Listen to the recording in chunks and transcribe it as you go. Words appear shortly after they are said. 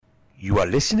You are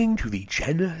listening to the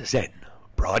Gen Zen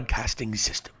Broadcasting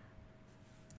System.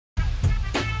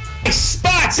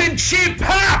 Spots and cheap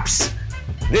pops!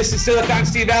 This is Silicon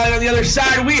Steve Valley. On the other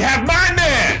side, we have my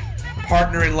man,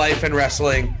 partner in life and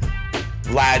wrestling,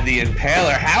 Vlad the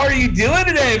Impaler. How are you doing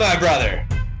today, my brother?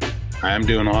 I'm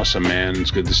doing awesome, man. It's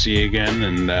good to see you again,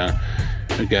 and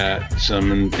we got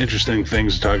some interesting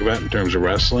things to talk about in terms of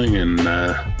wrestling, and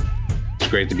it's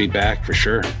great to be back for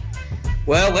sure.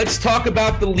 Well, let's talk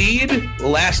about the lead.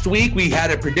 Last week, we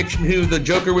had a prediction who the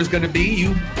Joker was going to be.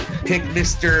 You picked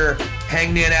Mr.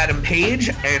 Hangman Adam Page,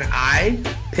 and I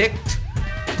picked,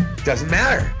 doesn't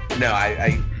matter. No,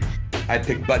 I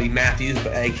picked Buddy Matthews,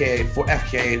 a.k.a.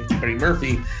 FKA Buddy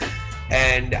Murphy,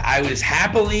 and I was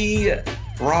happily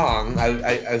wrong.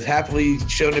 I was happily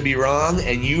shown to be wrong,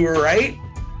 and you were right.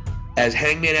 As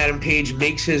Hangman Adam Page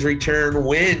makes his return,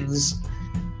 wins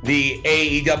the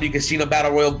AEW Casino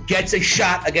Battle Royal, gets a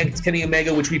shot against Kenny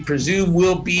Omega, which we presume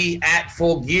will be at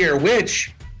Full Gear,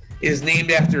 which is named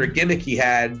after a gimmick he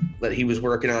had that he was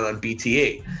working on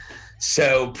BT8.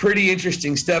 So pretty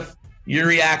interesting stuff. Your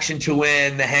reaction to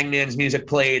when the Hangman's music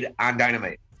played on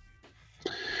Dynamite?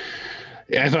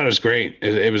 Yeah, I thought it was great.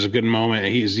 It was a good moment.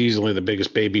 He's easily the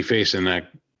biggest babyface in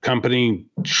that company,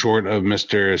 short of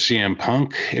Mr. CM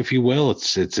Punk, if you will.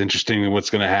 It's interesting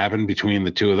what's going to happen between the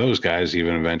two of those guys,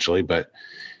 even eventually. But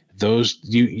those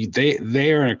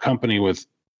they are in a company with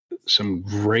some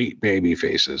great baby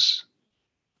faces,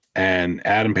 and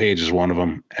Adam Page is one of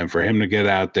them. And for him to get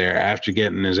out there after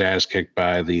getting his ass kicked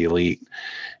by the Elite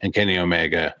and Kenny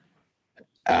Omega,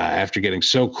 after getting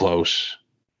so close,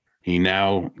 he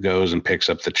now goes and picks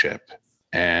up the chip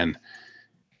and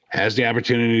has the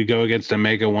opportunity to go against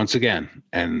Omega once again.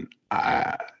 And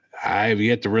I've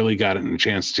yet to really gotten a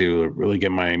chance to really get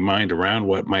my mind around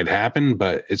what might happen,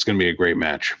 but it's going to be a great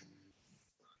match.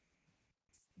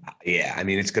 Yeah, I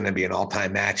mean, it's going to be an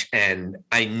all-time match. And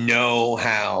I know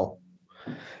how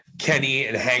Kenny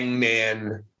and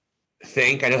Hangman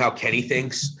think. I know how Kenny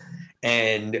thinks.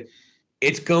 And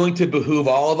it's going to behoove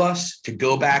all of us to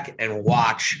go back and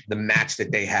watch the match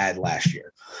that they had last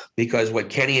year. Because what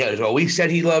Kenny has always said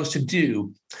he loves to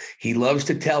do, he loves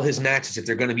to tell his matches. If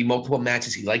there are going to be multiple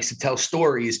matches, he likes to tell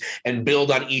stories and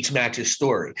build on each match's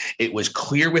story. It was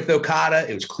clear with Okada.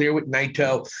 It was clear with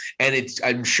Naito. And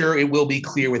I'm sure it will be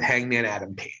clear with Hangman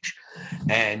Adam Page.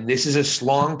 And this is a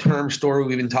long-term story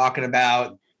we've been talking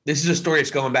about. This is a story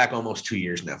that's going back almost 2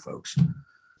 years now, folks.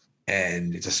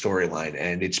 And it's a storyline.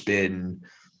 And it's been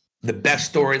the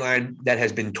best storyline that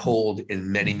has been told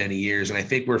in many, many years. And I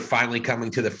think we're finally coming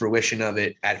to the fruition of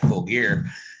it at Full Gear.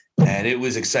 And it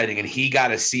was exciting. And he got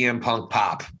a CM Punk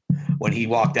pop when he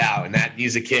walked out, and that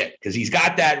music hit because he's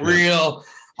got that real,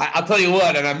 I'll tell you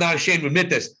what, and I'm not ashamed to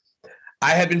admit this.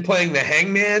 I have been playing the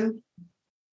Hangman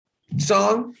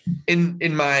song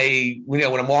in my,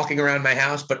 when I'm walking around my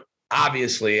house, but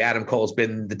obviously Adam Cole's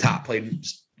been the top played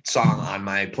song on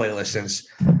my playlist since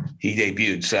he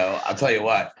debuted. So I'll tell you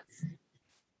what,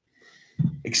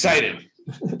 excited.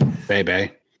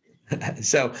 Baby.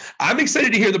 So I'm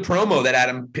excited to hear the promo that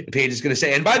Adam Page is going to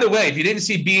say. And by the way, if you didn't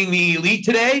see Being the Elite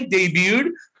today debuted,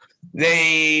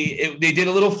 they did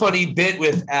a little funny bit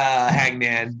with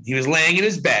Hangman. He was laying in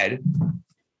his bed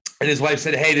and his wife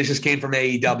said, "Hey, this just came from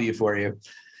AEW for you."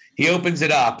 He opens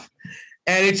it up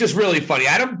and it's just really funny.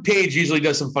 Adam Page usually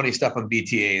does some funny stuff on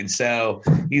BTA. And so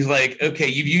he's like, "Okay,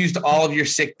 you've used all of your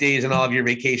sick days and all of your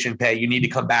vacation pay. You need to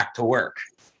come back to work.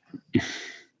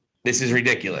 This is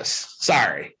ridiculous.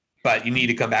 Sorry, but you need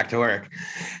to come back to work."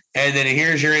 And then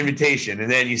here's your invitation.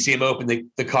 And then you see him open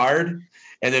the card.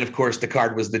 And then, of course, the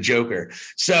card was the Joker.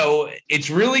 So it's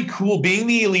really cool. Being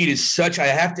the Elite is such, you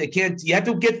have to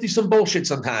get through some bullshit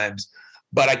sometimes,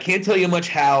 but I can't tell you much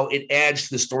how it adds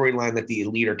to the storyline that the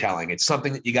Elite are telling. It's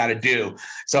something that you got to do.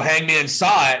 So Hangman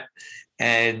saw it,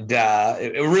 and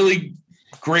a really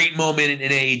great moment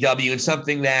in AEW, and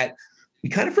something that we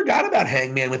kind of forgot about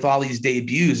Hangman with all these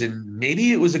debuts, and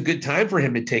maybe it was a good time for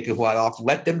him to take a while off,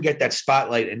 let them get that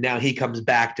spotlight, and now he comes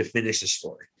back to finish the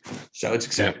story. So it's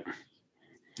exciting. Yeah.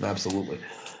 Absolutely.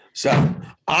 So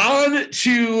on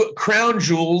to Crown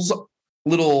Jewel's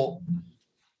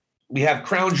we have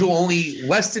Crown Jewel only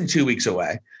less than 2 weeks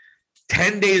away,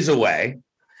 10 days away.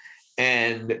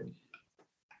 And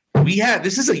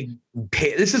this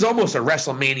is almost a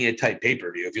WrestleMania type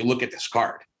pay-per-view if you look at this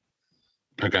card.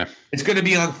 Okay. It's going to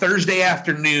be on next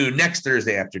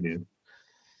Thursday afternoon.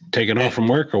 Taking off from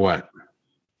work or what?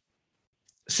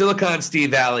 Silicon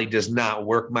Steve Valley does not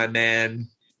work, my man.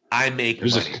 I make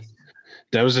money.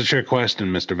 That was a trick question,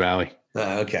 Mr. Valley.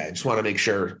 Okay. I just want to make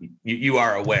sure you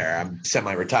are aware. I'm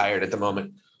semi-retired at the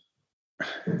moment.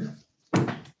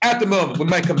 at the moment. We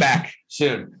might come back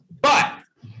soon. But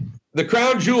the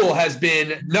crown jewel has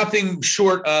been nothing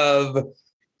short of,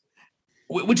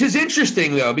 which is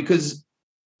interesting, though, because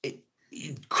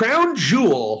crown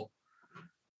jewel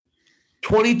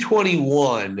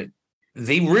 2021,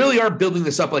 they really are building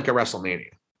this up like a WrestleMania.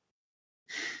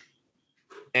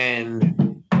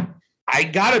 And I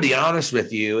got to be honest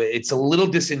with you, it's a little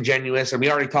disingenuous, and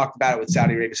we already talked about it with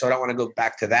Saudi Arabia, so I don't want to go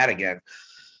back to that again.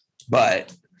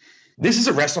 But this is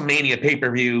a WrestleMania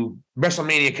pay-per-view,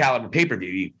 WrestleMania caliber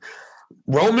pay-per-view.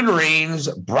 Roman Reigns,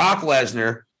 Brock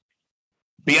Lesnar,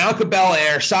 Bianca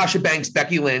Belair, Sasha Banks,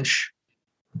 Becky Lynch,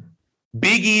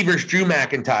 Big E versus Drew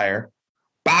McIntyre,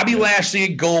 Bobby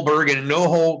Lashley, Goldberg in a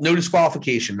no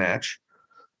disqualification match,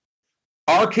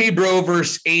 RK Bro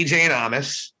versus AJ and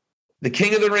Amos, the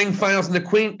King of the Ring finals and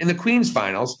the Queen's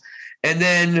finals, and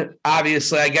then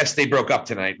obviously I guess they broke up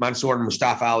tonight. Mansoor and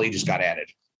Mustafa Ali just got added.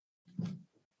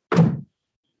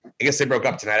 I guess they broke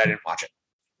up tonight. I didn't watch it.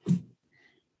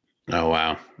 Oh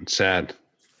wow, it's sad.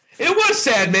 It was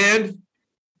sad, man.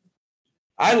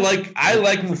 I like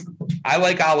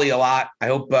Ali a lot. I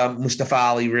hope Mustafa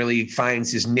Ali really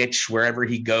finds his niche wherever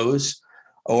he goes,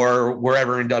 or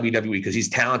wherever in WWE, because he's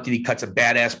talented. He cuts a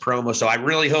badass promo. So I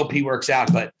really hope he works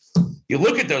out. But you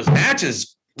look at those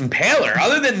matches, Impaler,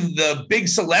 other than the big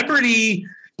celebrity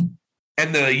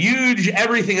and the huge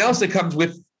everything else that comes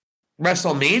with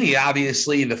WrestleMania,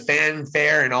 obviously the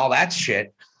fanfare and all that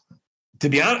shit. To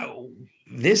be honest,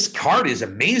 this card is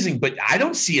amazing, but I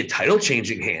don't see a title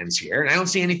changing hands here, and I don't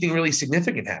see anything really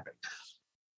significant happen.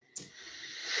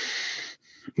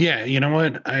 Yeah, you know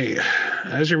what?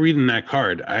 As you're reading that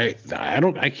card, I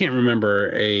can't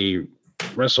remember a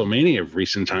WrestleMania of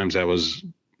recent times that was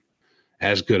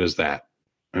as good as that.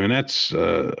 I mean, that's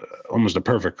almost a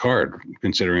perfect card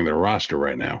considering their roster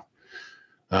right now.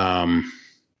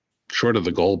 Short of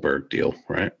the Goldberg deal,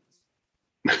 right?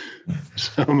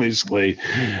 So basically,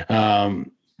 but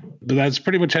that's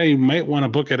pretty much how you might want to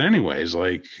book it anyways.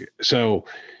 Like, so,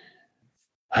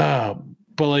 but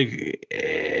like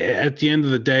at the end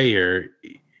of the day here,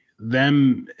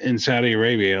 them in Saudi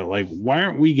Arabia, like, why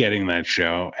aren't we getting that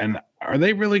show? And are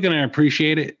they really going to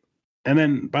appreciate it? And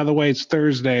then, by the way, it's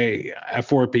Thursday at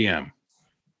 4 p.m.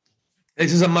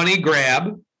 This is a money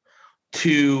grab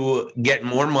to get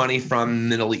more money from the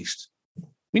Middle East.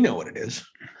 We know what it is.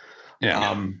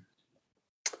 Yeah.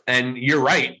 And you're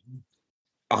right.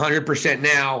 100%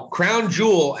 now. Crown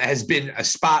Jewel has been a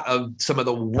spot of some of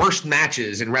the worst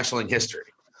matches in wrestling history.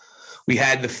 We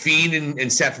had The Fiend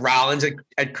and Seth Rollins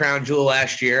at Crown Jewel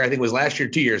last year. I think it was last year,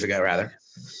 2 years ago, rather.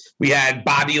 We had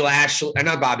Bobby Lashley,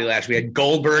 not Bobby Lashley. We had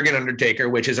Goldberg and Undertaker,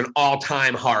 which is an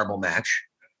all-time horrible match.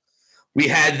 We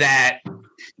had that.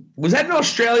 Was that in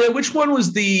Australia? Which one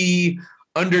was the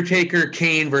Undertaker,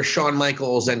 Kane versus Shawn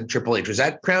Michaels and Triple H? Was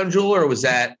that Crown Jewel or was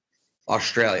that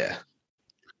Australia?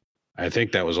 I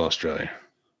think that was Australia.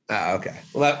 Oh, okay.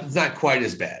 Well, that's not quite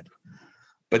as bad.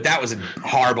 But that was a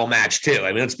horrible match, too.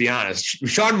 I mean, let's be honest.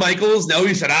 Shawn Michaels, no,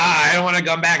 he said, I don't want to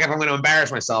come back if I'm going to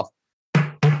embarrass myself.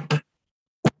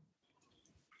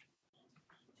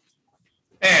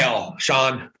 Hail,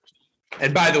 Shawn.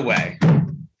 And by the way,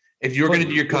 if you're going to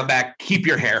do your comeback, keep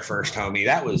your hair first, homie.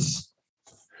 That was...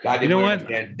 God, you know what?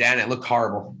 Dan, it looked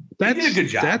horrible. That's he did a good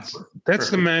job. That's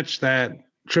the match that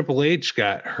Triple H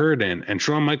got hurt in, and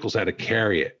Shawn Michaels had to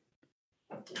carry it.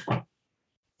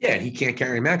 Yeah, and he can't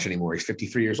carry a match anymore. He's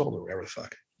 53 years old or whatever the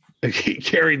fuck. He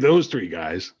carried those three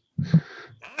guys.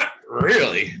 Not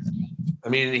really. I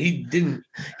mean,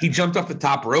 he jumped off the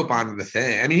top rope onto the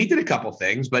thing. I mean, he did a couple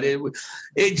things, but it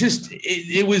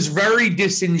was very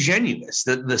disingenuous.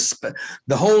 The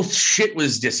whole shit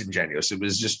was disingenuous. It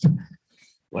was just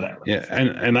whatever. Yeah,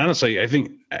 and honestly, I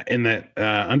think in that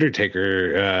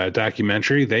Undertaker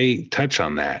documentary, they touch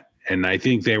on that, and I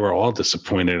think they were all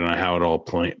disappointed on how it all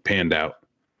panned out.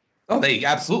 Oh, they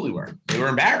absolutely were. They were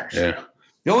embarrassed. Yeah.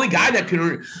 The only guy that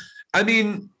could, I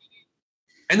mean,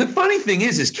 and the funny thing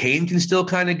is Kane can still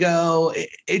kind of go.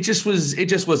 It just was a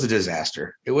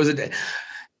disaster.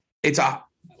 It's a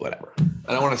whatever.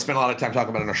 I don't want to spend a lot of time talking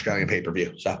about an Australian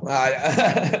pay-per-view. So,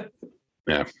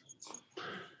 yeah.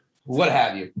 What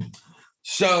have you.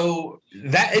 So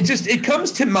that it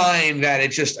comes to mind that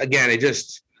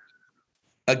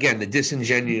again, the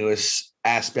disingenuous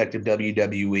aspect of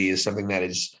WWE is something that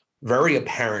is very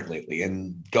apparent lately,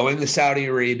 and going to Saudi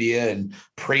Arabia and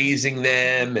praising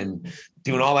them and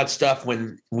doing all that stuff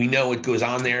when we know what goes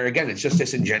on there. Again, it's just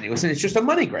disingenuous and it's just a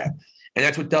money grab. And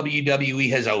that's what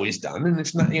WWE has always done. And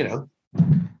it's not,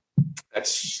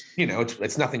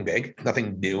 it's nothing big,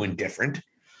 nothing new and different.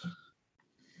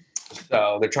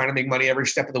 So they're trying to make money every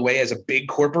step of the way as a big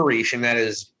corporation that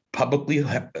is publicly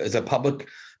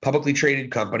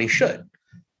traded company should.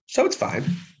 So it's fine.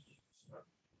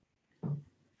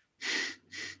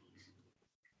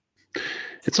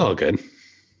 It's all good.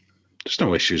 There's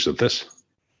no issues with this.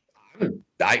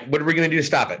 What are we going to do to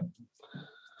stop it?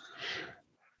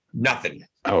 Nothing.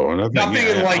 Oh,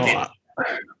 nothing like it.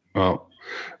 Well,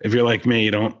 if you're like me,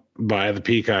 you don't buy the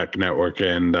Peacock network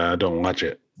and don't watch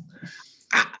it.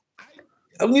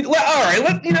 All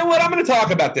right. You know what? I'm going to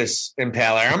talk about this,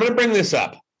 Impaler. I'm going to bring this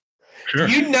up. Sure.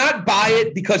 Do you not buy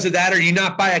it because of that, or you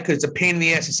not buy it because it's a pain in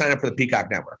the ass to sign up for the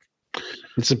Peacock network?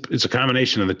 It's a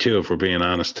combination of the two, if we're being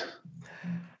honest.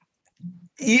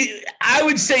 I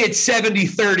would say it's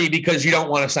 70-30 because you don't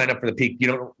want to sign up for the Peacock.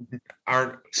 You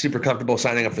aren't super comfortable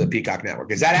signing up for the Peacock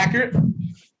network. Is that accurate?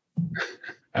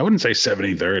 I wouldn't say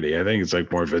 70-30. I think it's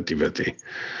like more 50-50.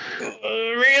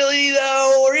 Really,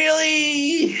 though?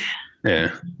 Really?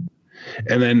 Yeah.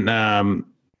 And then, and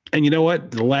you know what?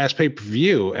 The last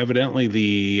pay-per-view, evidently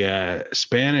the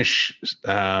Spanish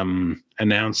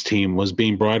announced team was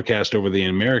being broadcast over the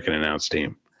American announced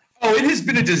team. Oh, it has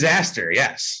been a disaster.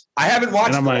 Yes. I haven't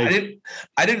watched it.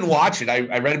 I didn't watch it.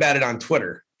 I read about it on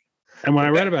Twitter. And when I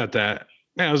read about that,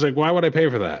 I was like, why would I pay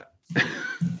for that?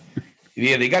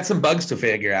 Yeah, they got some bugs to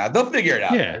figure out. They'll figure it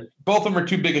out. Yeah. Both of them are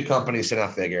too big of companies to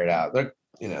not figure it out. They're,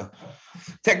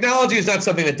 technology is not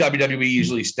something that WWE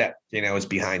usually is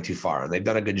behind too far. And they've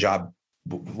done a good job.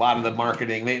 A lot of the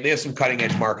marketing, they have some cutting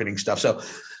edge marketing stuff. So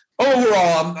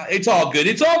overall, it's all good.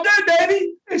 It's all good,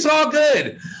 baby. It's all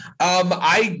good.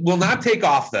 I will not take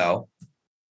off though,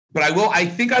 but I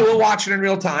think I will watch it in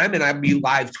real time, and I'll be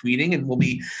live tweeting, and we'll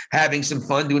be having some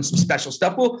fun doing some special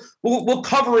stuff. We'll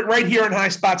cover it right here on High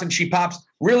Spots and Cheap Pops.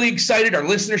 Really excited. Our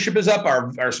listenership is up.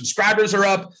 Our subscribers are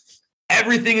up.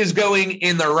 Everything is going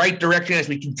in the right direction as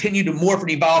we continue to morph and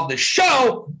evolve the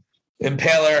show.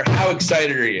 Impaler, how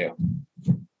excited are you?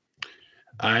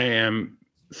 I am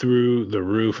through the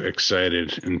roof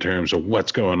excited in terms of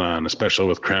what's going on, especially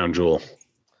with Crown Jewel.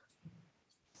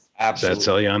 Absolutely. Does that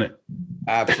sell you on it?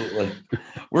 Absolutely.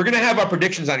 We're going to have our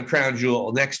predictions on Crown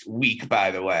Jewel next week,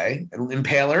 by the way.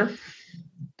 Impaler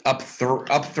up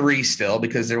 3 still,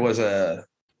 because there was a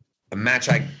match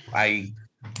I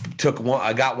took one.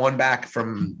 I got one back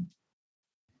from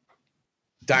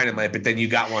Dynamite, but then you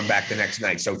got one back the next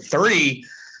night. So 3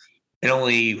 and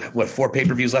only 4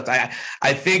 pay-per-views left.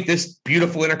 I think this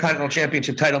beautiful Intercontinental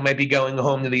Championship title might be going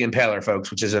home to the Impaler, folks,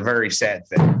 which is a very sad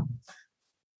thing.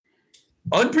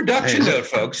 On production note,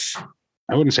 folks.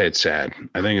 I wouldn't say it's sad.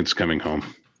 I think it's coming home.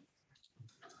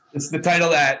 It's the title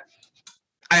that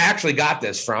I actually got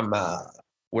this from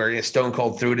where Stone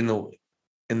Cold threw it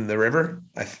in the river.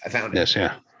 I found it. Yes,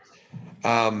 yeah.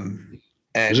 And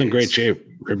it was in great shape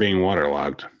for being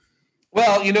waterlogged.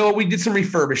 Well, we did some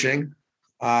refurbishing.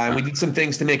 And we did some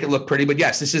things to make it look pretty. But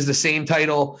yes, this is the same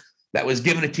title that was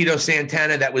given to Tito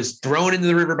Santana, that was thrown into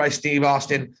the river by Steve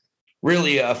Austin.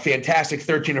 Really a fantastic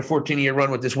 13 or 14-year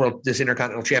run with this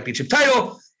Intercontinental Championship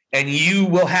title. And you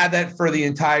will have that for the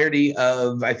entirety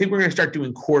of, I think we're going to start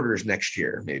doing quarters next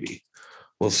year, maybe.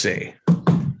 We'll see.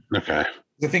 Okay.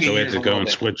 So we have to go and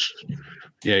switch.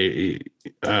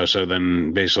 Yeah. So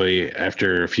then basically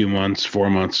after a few months,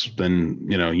 4 months, then,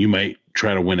 you might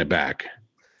try to win it back.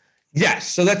 Yes.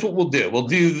 So that's what we'll do.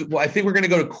 I think we're going to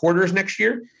go to quarters next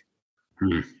year.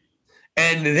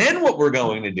 And then what we're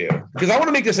going to do, because I want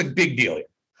to make this a big deal here,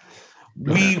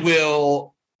 we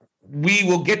will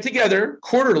get together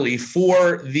quarterly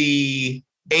for the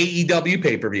AEW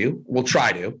pay-per-view. We'll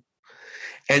try to.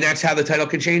 And that's how the title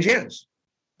can change hands.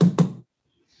 Because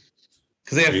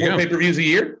they have 4 pay-per-views a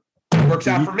year. Works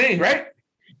out for me, right?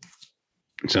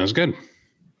 Sounds good.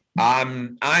 I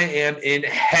am in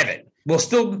heaven. We'll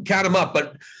still count them up,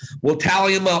 but we'll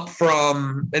tally them up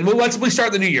and we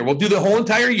start the new year. We'll do the whole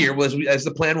entire year as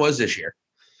the plan was this year.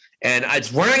 And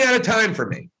it's running out of time for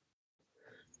me.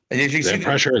 And as you can see,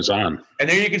 pressure is on. And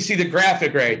there you can see the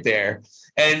graphic right there.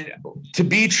 And to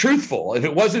be truthful, if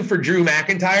it wasn't for Drew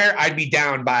McIntyre, I'd be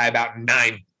down by about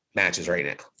 9 matches right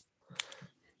now.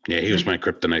 Yeah, he was my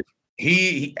kryptonite.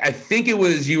 I think it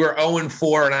was you were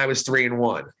 0-4 and I was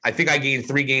 3-1. I think I gained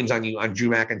 3 games on you on Drew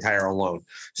McIntyre alone.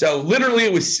 So literally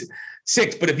it was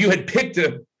 6. But if you had picked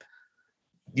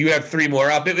you have 3 more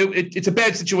up. It's a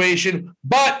bad situation,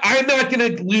 but I'm not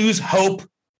going to lose hope.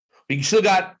 We still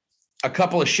got a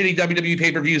couple of shitty WWE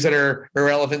pay-per-views that are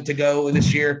irrelevant to go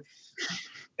this year,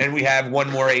 and we have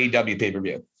 1 more AEW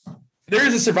pay-per-view. There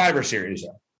is a Survivor Series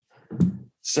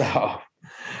though.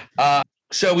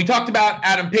 So we talked about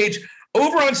Adam Page.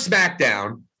 Over on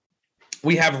SmackDown,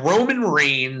 we have Roman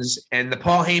Reigns, and the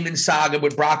Paul Heyman saga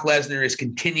with Brock Lesnar is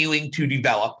continuing to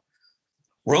develop.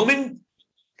 Roman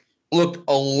looked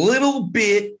a little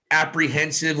bit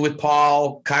apprehensive with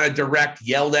Paul, kind of direct,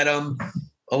 yelled at him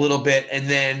a little bit, and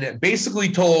then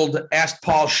basically asked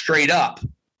Paul straight up,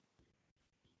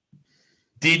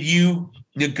 did you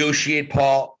negotiate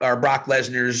Brock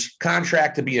Lesnar's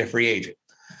contract to be a free agent?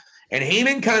 And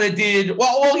Heyman kind of did,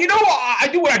 well, you know, I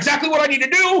do exactly what I need to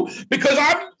do because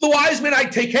I'm the wise man. I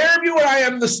take care of you and I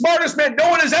am the smartest man. No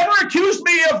one has ever accused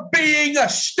me of being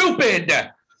stupid.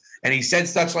 And he said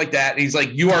such like that. And he's like,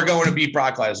 you are going to beat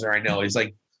Brock Lesnar. I know. He's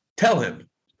like, tell him.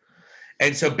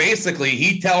 And so basically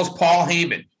he tells Paul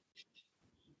Heyman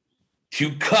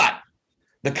to cut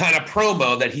the kind of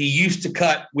promo that he used to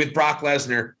cut with Brock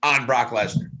Lesnar on Brock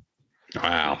Lesnar.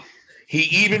 Wow. He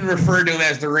even referred to him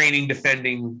as the reigning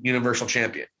defending Universal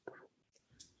Champion.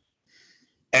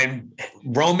 And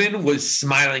Roman was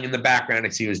smiling in the background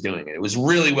as he was doing it. It was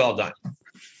really well done.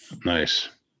 Nice.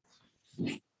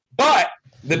 But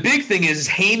the big thing is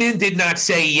Heyman did not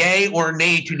say yay or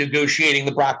nay to negotiating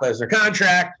the Brock Lesnar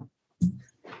contract.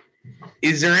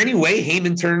 Is there any way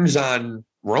Heyman turns on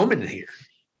Roman here?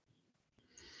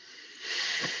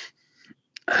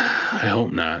 I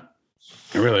hope not.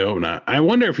 I really hope not. I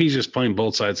wonder if he's just playing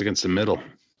both sides against the middle.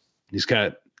 He's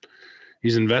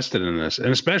invested in this, and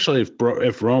especially if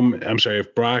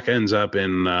Brock ends up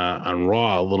on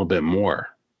Raw a little bit more.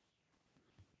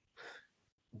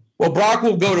 Well, Brock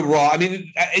will go to Raw. I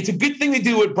mean, it's a good thing to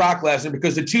do with Brock Lesnar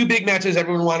because the two big matches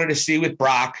everyone wanted to see with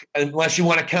Brock, unless you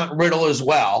want to count Riddle as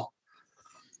well,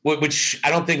 which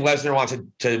I don't think Lesnar wants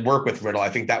to work with Riddle. I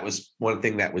think that was one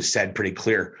thing that was said pretty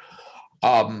clear.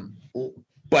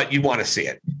 But you want to see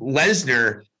it.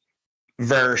 Lesnar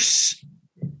versus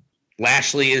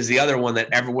Lashley is the other one that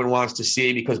everyone wants to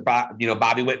see because, Bobby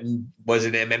Whitten was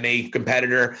an MMA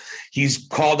competitor. He's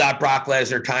called out Brock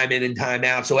Lesnar time in and time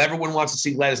out. So everyone wants to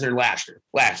see Lesnar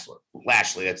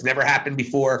Lashley. That's never happened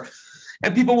before.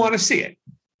 And people want to see it.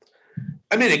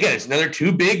 I mean, again, it's another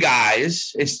two big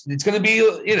guys. It's going to be,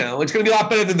 it's going to be a lot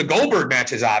better than the Goldberg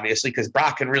matches, obviously, because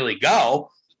Brock can really go.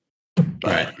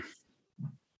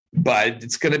 But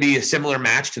it's going to be a similar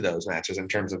match to those matches in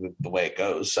terms of the way it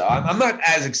goes. So I'm not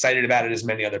as excited about it as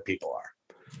many other people are.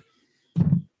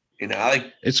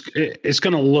 It's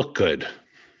going to look good.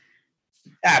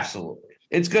 Absolutely.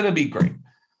 It's going to be great.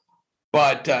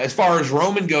 But as far as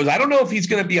Roman goes, I don't know if he's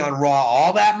going to be on Raw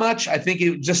all that much. I think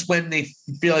it just when they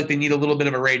feel like they need a little bit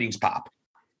of a ratings pop,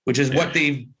 which is a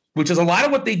lot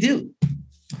of what they do.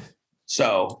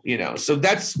 So,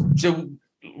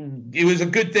 it was a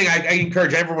good thing. I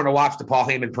encourage everyone to watch the Paul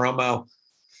Heyman promo,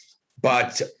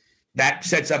 but that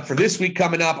sets up for this week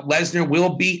coming up. Lesnar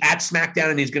will be at SmackDown,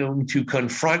 and he's going to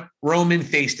confront Roman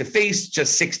face-to-face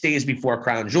just 6 days before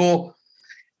Crown Jewel.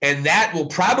 And that will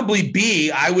probably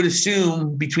be, I would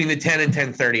assume, between the 10 and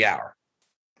 10:30 hour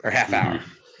or half hour,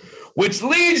 which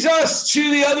leads us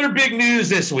to the other big news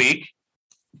this week.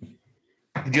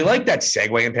 Did you like that segue,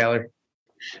 Impaler?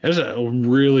 That was a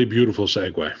really beautiful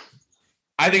segue.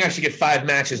 I think I should get 5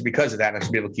 matches because of that, and I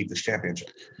should be able to keep this championship.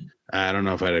 I don't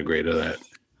know if I'd agree to that.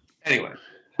 Anyway,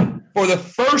 for the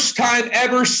first time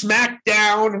ever,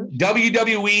 SmackDown,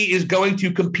 WWE is going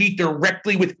to compete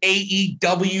directly with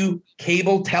AEW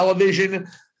cable television.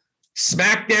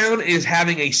 SmackDown is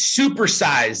having a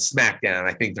supersized SmackDown,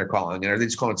 I think they're calling it, or they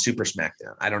just call it Super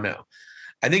SmackDown. I don't know.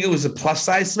 I think it was a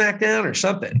plus-size SmackDown or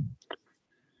something.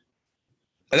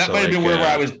 But that might have been where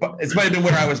I was. It might have been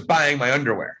where I was buying my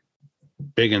underwear.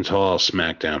 Big and tall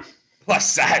SmackDown.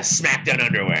 Plus-size SmackDown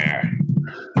underwear.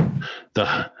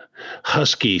 The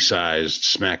husky-sized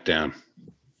SmackDown.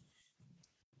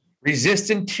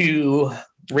 Resistant to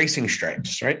racing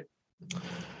stripes, right?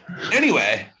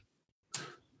 Anyway,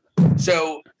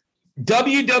 so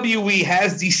WWE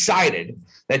has decided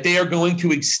that they are going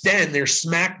to extend their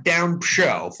SmackDown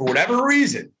show for whatever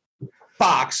reason.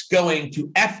 Fox going to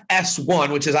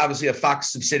FS1, which is obviously a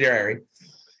Fox subsidiary.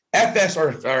 FS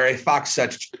or a Fox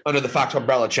such under the Fox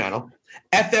umbrella channel,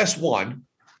 FS1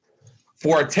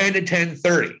 for a 10 to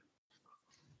 10:30.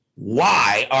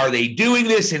 Why are they doing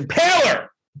this in Impaler?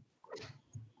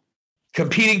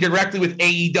 Competing directly with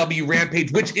AEW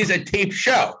Rampage, which is a taped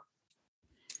show.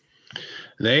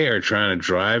 They are trying to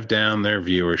drive down their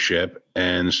viewership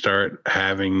and start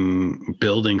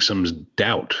building some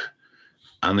doubt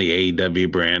on the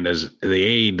AEW brand, as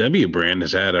the AEW brand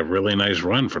has had a really nice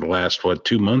run for the last,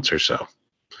 2 months or so.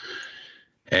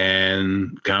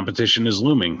 And competition is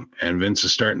looming, and Vince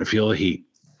is starting to feel the heat,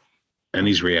 and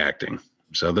he's reacting.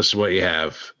 So this is what you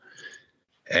have.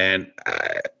 And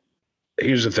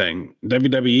here's the thing.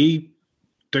 WWE,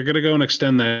 they're going to go and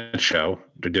extend that show.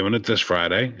 They're doing it this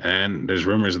Friday, and there's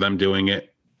rumors of them doing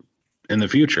it in the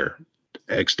future,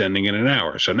 extending it an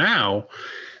hour. So now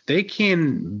they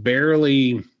can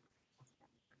barely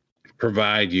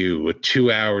provide you with 2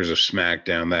 hours of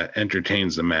SmackDown that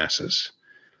entertains the masses,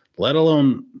 let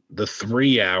alone the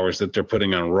 3 hours that they're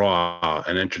putting on Raw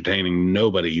and entertaining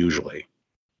nobody usually.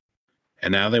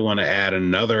 And now they want to add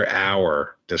another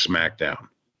hour to SmackDown.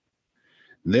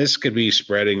 This could be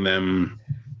spreading them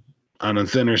on a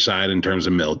thinner side in terms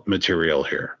of material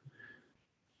here.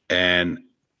 And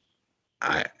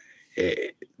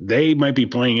they might be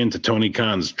playing into Tony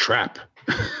Khan's trap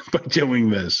by doing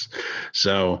this.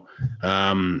 So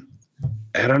I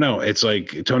don't know. It's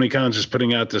like Tony Khan's just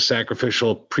putting out the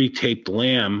sacrificial pre-taped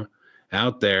lamb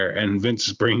out there, and Vince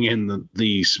is bringing in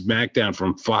the SmackDown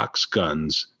from Fox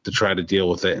guns to try to deal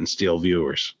with it and steal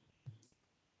viewers.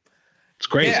 It's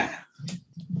crazy. Yeah.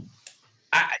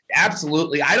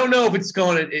 Absolutely. I don't know if it's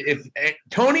going to, if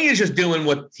Tony is just doing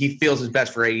what he feels is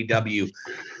best for AEW.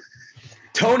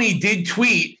 Tony did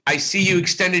tweet, I see you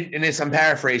extended, and this I'm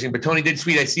paraphrasing, but Tony did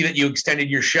tweet, I see that you extended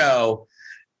your show.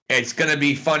 It's going to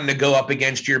be fun to go up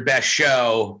against your best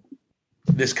show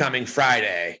this coming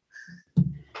Friday.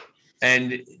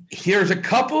 And here's a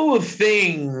couple of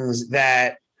things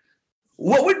that,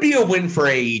 what would be a win for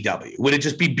AEW? Would it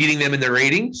just be beating them in the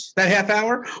ratings that half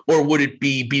hour? Or would it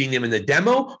be beating them in the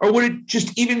demo? Or would it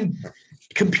just even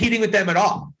competing with them at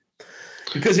all?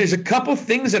 Because there's a couple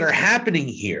things that are happening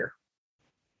here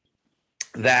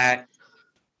that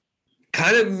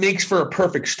kind of makes for a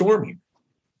perfect storm here.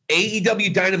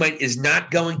 AEW Dynamite is not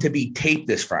going to be taped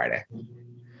this Friday.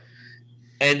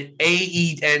 And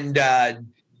WWE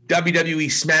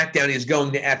SmackDown is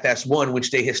going to FS1,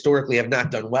 which they historically have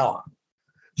not done well on.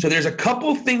 So there's a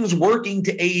couple things working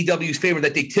to AEW's favor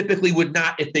that they typically would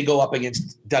not if they go up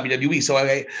against WWE. So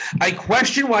I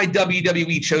question why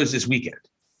WWE chose this weekend.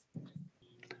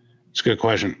 It's a good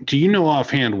question. Do you know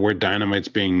offhand where Dynamite's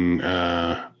being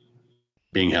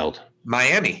held?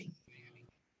 Miami.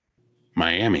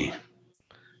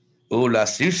 Oh, La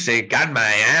Susse got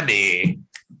Miami.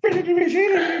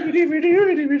 It's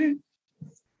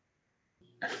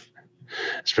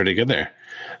pretty good there.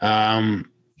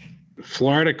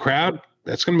 Florida crowd,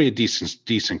 that's going to be a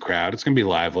decent crowd. It's going to be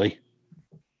lively.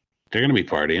 They're going to be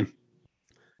partying.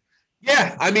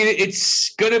 Yeah, I mean,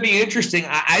 it's going to be interesting.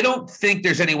 I don't think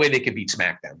there's any way they could beat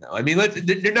SmackDown, though. I mean,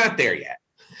 they're not there yet.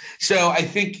 So I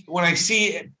think when I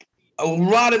see a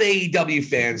lot of the AEW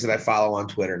fans that I follow on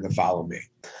Twitter and that follow me,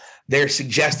 they're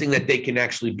suggesting that they can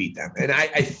actually beat them. And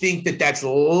I think that that's a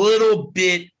little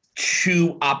bit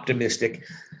too optimistic.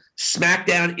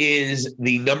 SmackDown is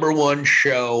the number one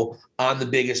show on the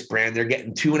biggest brand. They're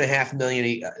getting 2.5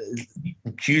 million,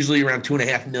 usually around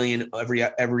 2.5 million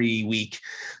every week.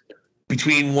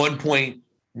 Between 1.9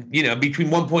 and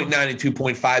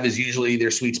 2.5 is usually their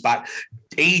sweet spot.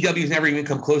 AEW has never even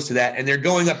come close to that, and they're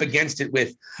going up against it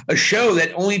with a show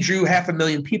that only drew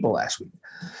 500,000 people last week.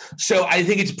 So I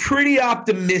think it's pretty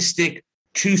optimistic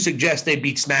to suggest they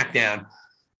beat SmackDown.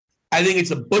 I think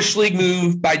it's a Bush League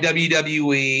move by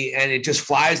WWE, and it just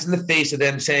flies in the face of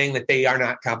them saying that they are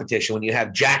not competition. When you have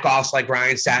jackoffs like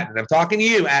Ryan Satin, I'm talking to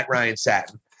you at Ryan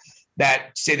Satin, that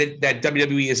say that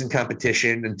WWE isn't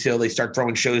competition until they start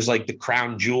throwing shows like the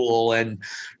Crown Jewel and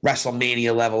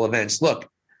WrestleMania level events. Look,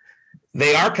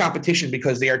 they are competition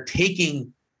because they are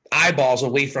taking eyeballs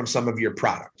away from some of your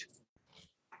product.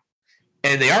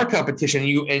 And they are competition.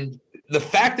 And the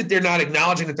fact that they're not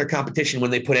acknowledging that they're competition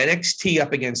when they put NXT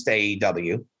up against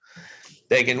AEW,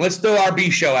 they can, let's throw our B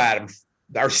show at them,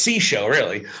 our C show,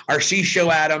 really. Our C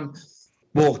show at them.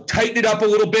 We'll tighten it up a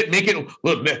little bit, make it,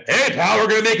 look, hey, pal, we're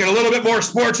going to make it a little bit more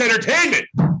sports entertainment.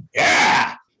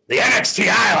 Yeah, the NXT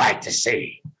I like to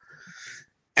see.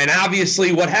 And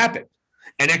obviously what happened?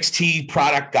 NXT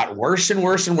product got worse and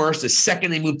worse and worse the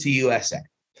second they moved to USA.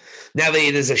 Now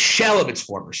it is a shell of its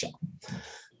former self.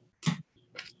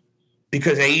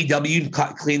 Because AEW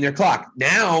cleaned their clock.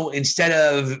 Now, instead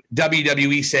of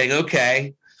WWE saying,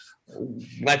 okay,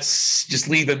 let's just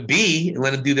leave them be and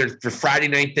let them do their Friday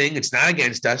night thing, it's not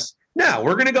against us. No,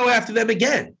 we're going to go after them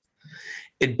again.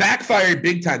 It backfired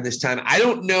big time this time. I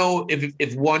don't know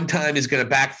if one time is going to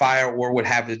backfire or what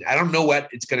happens. I don't know what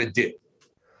it's going to do.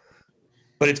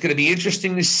 But it's going to be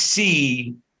interesting to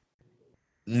see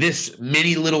this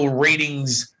mini little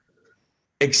ratings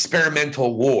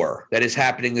experimental war that is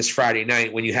happening this Friday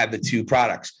night when you have the two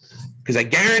products. Because I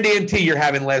guarantee you're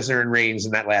having Lesnar and Reigns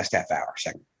in that last half hour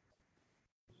segment.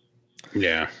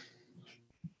 Yeah.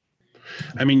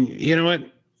 I mean, you know what?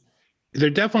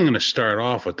 They're definitely going to start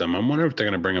off with them. I wonder if they're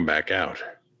going to bring them back out.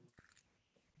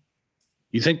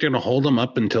 You think they're going to hold them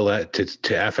up until that to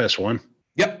FS1?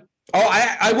 Yep.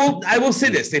 Oh, I will say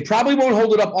this. They probably won't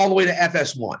hold it up all the way to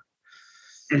FS1.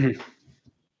 Mm-hmm.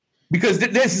 Because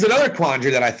this is another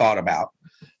quandary that I thought about.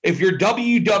 If you're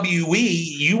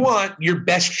WWE, you want your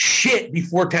best shit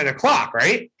before 10 o'clock,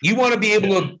 right? You want to be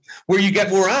able to, where you get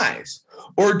more eyes.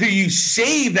 Or do you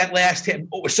save that last 10?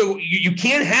 So you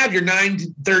can't have your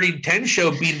 9:30, 10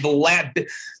 show being the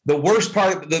worst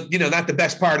part of not the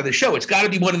best part of the show. It's got to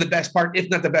be one of the best part, if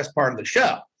not the best part of the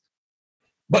show.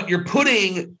 But you're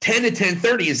putting 10 to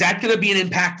 10:30. Is that going to be an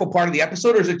impactful part of the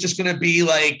episode? Or is it just going to be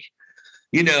like,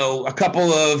 a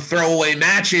couple of throwaway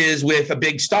matches with a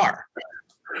big star?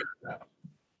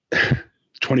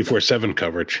 24/7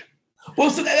 coverage. Well,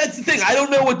 so that's the thing. I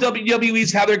don't know what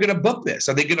WWE's how they're going to book this.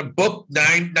 Are they going to book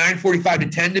 9:45 to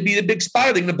 10 to be the big spot?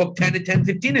 Or are they going to book 10 to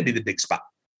 10:15 to be the big spot?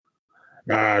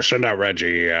 Send out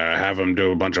Reggie. Have him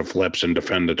do a bunch of flips and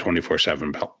defend the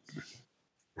 24/7 belt.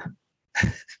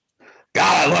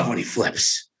 God, I love when he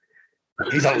flips.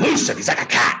 He's elusive. He's like a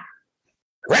cat.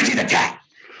 Reggie the cat.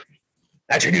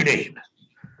 That's your new name.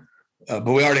 But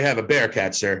we already have a bear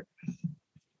cat, sir.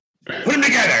 Put them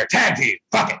together. Tag team.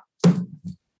 Fuck it.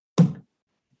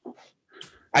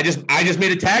 I just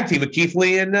made a tag team with Keith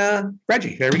Lee and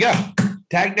Reggie. There we go.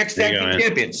 Next tag team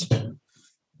champions.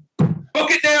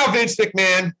 Book it now, Vince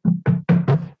McMahon.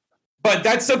 But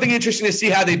that's something interesting to see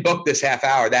how they book this half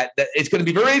hour. That it's going to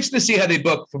be very interesting to see how they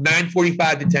book from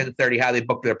 9:45 to 10:30, how they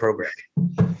book their programming.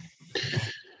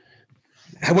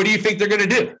 What do you think they're going to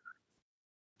do?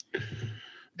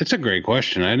 It's a great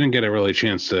question. I didn't get a really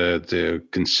chance to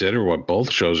consider what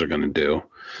both shows are going to do.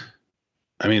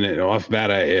 I mean, off bat,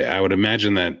 I would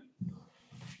imagine that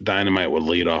Dynamite would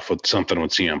lead off with something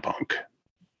with CM Punk.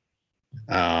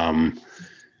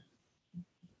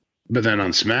 But then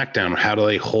on SmackDown, how do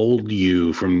they hold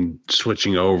you from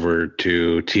switching over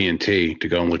to TNT to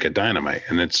go and look at Dynamite?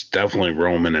 And it's definitely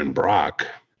Roman and Brock.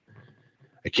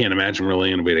 I can't imagine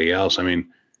really anybody else. I mean,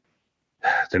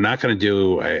 they're not going to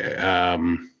do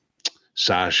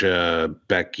Sasha,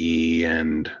 Becky,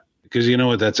 and because you know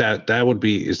what that would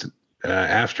be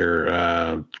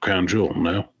after Crown Jewel,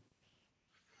 no?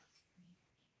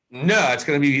 No, it's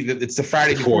going to be it's the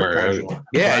Friday before Crown Jewel.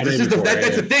 Yeah, that's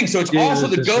the thing. So it's also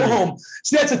the go home.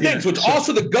 See, that's the thing. So it's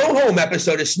also the go home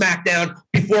episode of SmackDown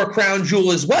before Crown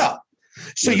Jewel as well.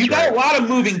 So you got a lot of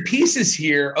moving pieces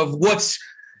here of what's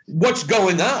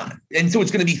going on, and so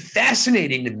it's going to be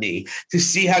fascinating to me to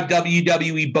see how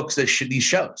WWE books these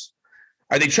shows.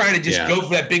 Are they trying to just go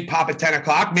for that big pop at 10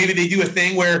 o'clock? Maybe they do a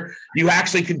thing where you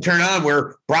actually can turn on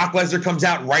where Brock Lesnar comes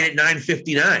out right at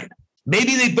 9:59.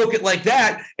 Maybe they book it like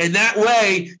that, and that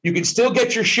way you can still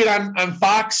get your shit on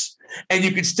Fox, and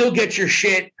you can still get your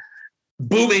shit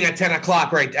booming at 10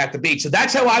 o'clock right at the beat. So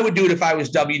that's how I would do it if I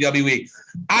was WWE.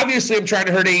 Obviously, I'm trying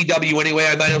to hurt AEW anyway.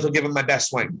 I might as well give them my best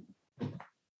swing.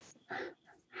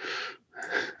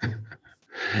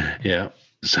 Yeah.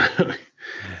 So,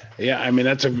 yeah, I mean,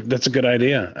 that's a good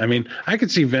idea. I mean, I could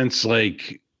see Vince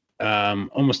like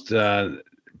almost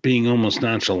being almost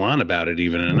nonchalant about it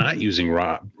even, and not using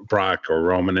Brock or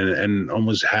Roman, and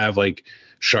almost have like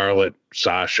Charlotte,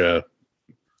 Sasha,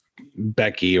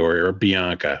 Becky, or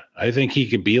Bianca. I think he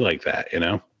could be like that, you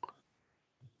know?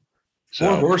 So,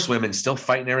 4 horsewomen still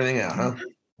fighting everything out, huh?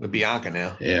 With Bianca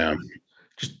now. Yeah.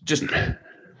 Just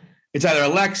it's either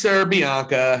Alexa or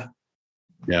Bianca.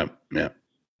 Yeah.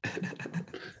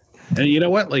 And you know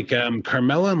what? Like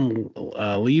Carmella and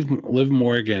Liv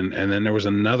Morgan, and then there was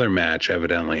another match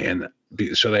evidently, and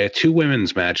so they had 2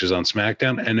 women's matches on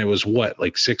SmackDown, and it was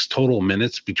like 6 total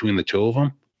minutes between the 2 of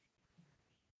them.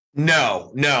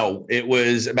 No, it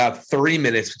was about 3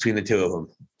 minutes between the 2 of them.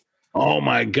 Oh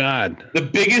my God! The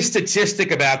biggest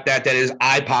statistic about that is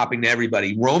eye popping to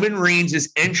everybody. Roman Reigns'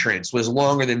 entrance was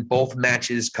longer than both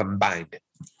matches combined.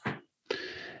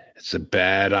 It's a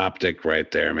bad optic right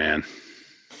there, man.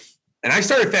 And I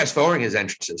started fast forwarding his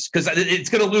entrances because it's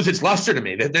going to lose its luster to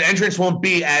me. The entrance won't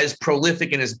be as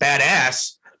prolific and as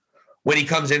badass when he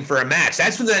comes in for a match.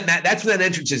 That's when that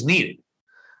entrance is needed.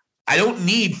 I don't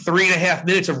need 3.5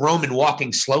 minutes of Roman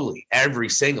walking slowly every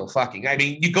single fucking. I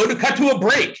mean, you go to cut to a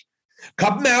break,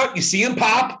 come out, you see him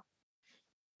pop,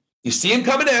 you see him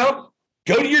coming out,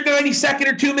 go to your 90-second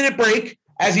or 2-minute break.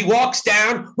 As he walks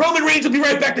down, Roman Reigns will be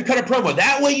right back to cut a promo.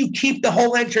 That way you keep the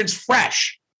whole entrance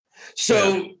fresh.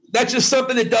 So that's just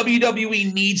something that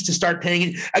WWE needs to start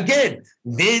paying. Again,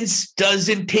 Vince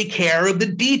doesn't take care of the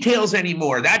details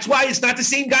anymore. That's why it's not the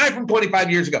same guy from 25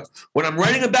 years ago. What I'm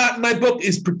writing about in my book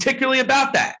is particularly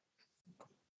about that.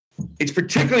 It's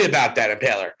particularly about that,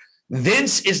 Impaler.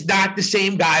 Vince is not the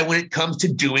same guy when it comes to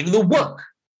doing the work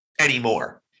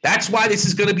anymore. That's why this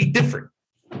is going to be different.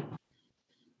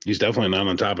 He's definitely not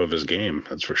on top of his game.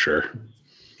 That's for sure.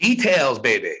 Details,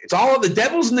 baby. It's all of the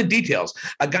devil's in the details.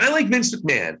 A guy like Vince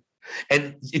McMahon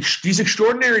And these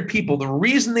extraordinary people, the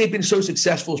reason they've been so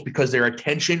successful is because their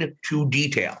attention to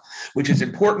detail, which is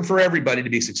important for everybody to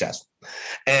be successful.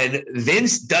 And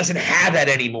Vince doesn't have that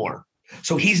anymore.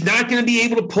 So he's not going to be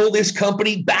able to pull this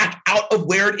company back out of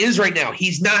where it is right now.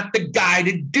 He's not the guy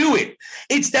to do it.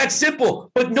 It's that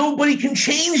simple. But nobody can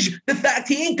change the fact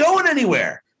he ain't going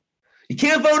anywhere. You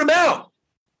can't vote him out.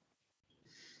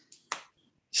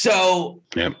 So,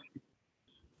 yep.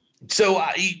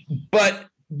 But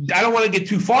I don't want to get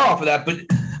too far off of that. But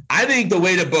I think the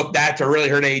way to book that to really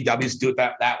hurt AEW is to do it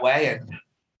that way. And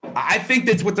I think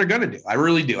that's what they're going to do. I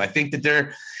really do. I think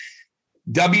that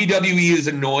WWE is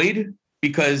annoyed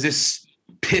because this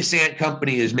pissant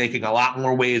company is making a lot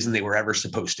more waves than they were ever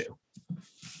supposed to.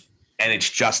 And it's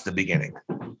just the beginning.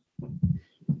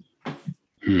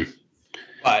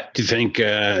 But do you think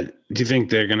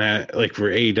they're gonna, like,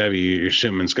 for AEW, you're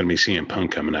assuming it's gonna be CM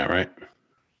Punk coming out, right?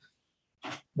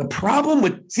 the problem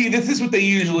this is what they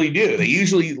usually do. They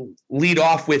usually lead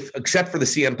off with, except for the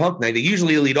CM Punk night, they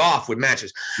usually lead off with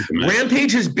matches.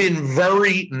 Rampage has been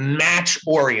very match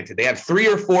oriented. They have 3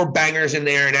 or 4 bangers in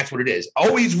there, and that's what it is.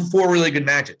 Always 4 really good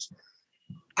matches.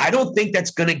 I don't think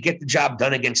that's going to get the job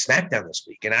done against SmackDown this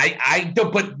week. And I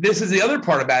don't, but this is the other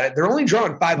part about it. They're only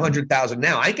drawing 500,000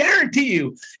 now. I guarantee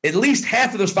you at least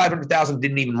half of those 500,000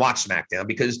 didn't even watch SmackDown,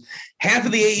 because half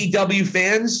of the AEW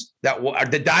fans that are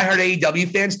the diehard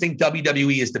AEW fans think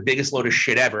WWE is the biggest load of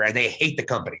shit ever, and they hate the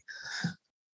company.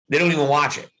 They don't even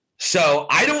watch it. So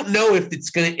I don't know if it's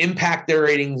going to impact their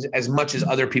ratings as much as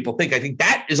other people think. I think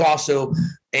that is also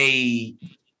a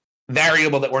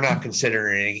variable that we're not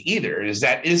considering either. Is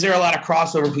there a lot of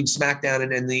crossover between SmackDown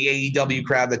and the AEW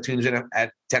crowd that tunes in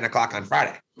at 10 o'clock on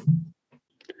Friday?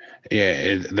 Yeah,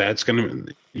 you're going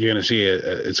to see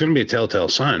it's going to be a telltale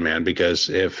sign, man, because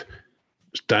if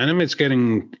Dynamite's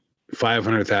getting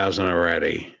 500,000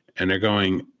 already and they're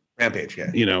going Rampage,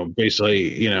 yeah,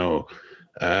 basically,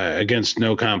 against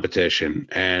no competition,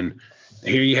 and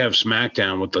here you have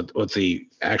SmackDown with the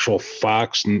actual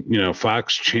Fox, like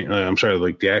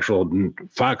the actual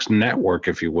Fox network,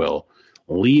 if you will,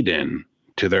 lead in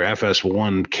to their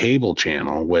FS1 cable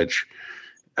channel, which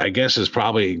I guess is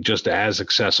probably just as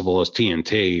accessible as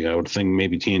TNT. I would think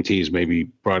maybe TNT is maybe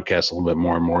broadcast a little bit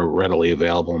more and more readily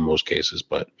available in most cases,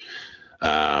 but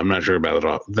I'm not sure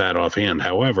about that offhand.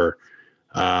 However,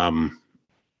 I'm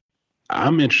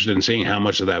interested in seeing how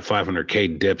much of that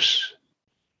 500K dips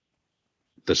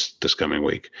this coming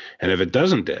week. And if it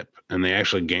doesn't dip and they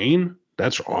actually gain,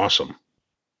 that's awesome.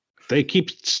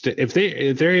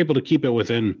 If they're able to keep it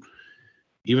within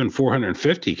even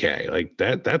 450K, like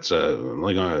that's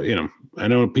I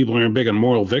know people aren't big on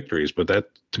moral victories, but that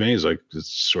to me is like,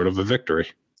 it's sort of a victory.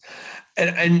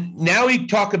 And now we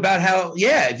talk about how,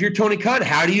 if you're Tony Khan,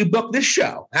 how do you book this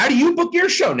show? How do you book your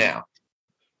show now?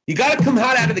 You got to come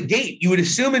hot out of the gate. You would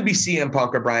assume it'd be CM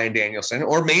Punk or Bryan Danielson,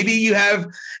 or maybe you have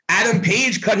Adam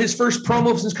Page cut his first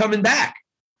promo since coming back.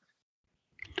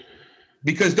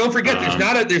 Because don't forget,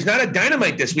 there's not a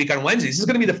Dynamite this week on Wednesday. This is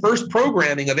going to be the first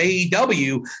programming of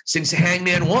AEW since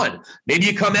Hangman won. Maybe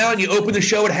you come out and you open the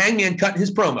show with Hangman cutting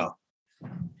his promo.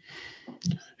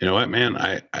 You know what, man?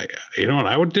 I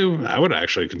would do? I would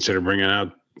actually consider bringing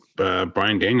out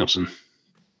Bryan Danielson.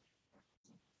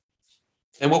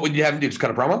 And what would you have him do? Just cut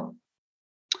a promo?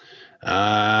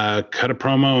 Cut a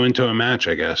promo into a match,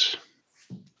 I guess.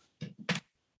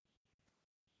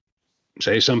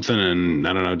 Say something, and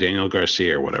I don't know, Daniel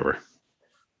Garcia or whatever.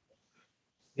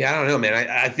 Yeah, I don't know, man.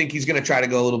 I think he's going to try to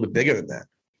go a little bit bigger than that.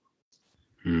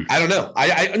 I don't know.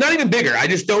 I not even bigger. I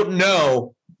just don't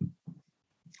know.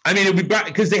 I mean, it would be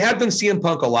because they have done CM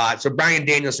Punk a lot, so Bryan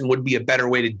Danielson would be a better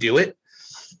way to do it.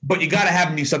 But you got to have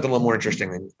him do something a little more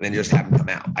interesting than just have him come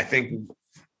out. I think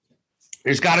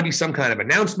there's got to be some kind of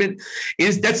announcement.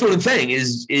 That's what I'm saying.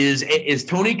 Is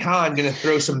Tony Khan going to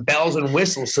throw some bells and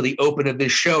whistles to the open of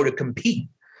this show to compete?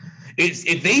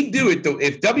 If they do it,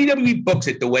 if WWE books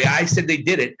it the way I said they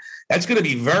did it, that's going to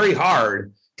be very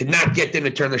hard to not get them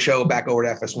to turn the show back over to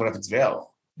FS1 if it's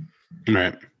available.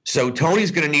 Right. So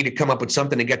Tony's going to need to come up with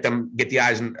something to get the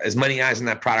eyes and as many eyes on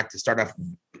that product to start off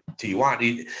to you want.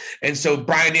 And so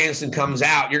Bryan Danielson comes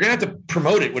out. You're going to have to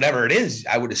promote it, whatever it is,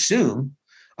 I would assume,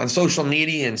 on social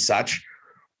media and such.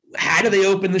 How do they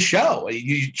open the show?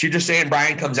 You're just saying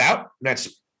Bryan comes out and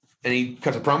he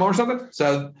cuts a promo or something?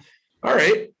 So, all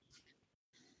right.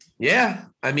 Yeah.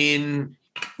 I mean,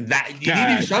 that you need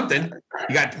to do something.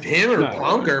 You got him or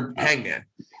Punk or Hangman.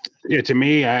 Yeah, to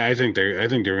me, I think they're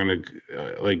going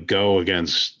to go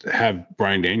against, have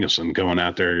Bryan Danielson going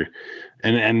out there,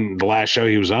 and the last show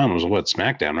he was on was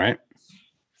SmackDown, right?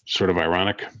 Sort of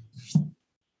ironic.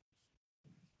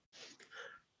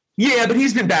 Yeah, but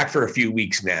he's been back for a few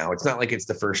weeks now. It's not like it's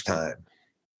the first time.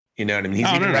 You know what I mean?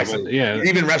 He's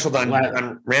even wrestled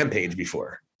on Rampage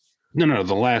before. No.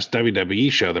 The last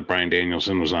WWE show that Bryan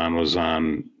Danielson was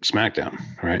on SmackDown,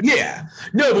 right? Yeah.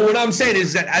 No, but what I'm saying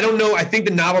is that I don't know. I think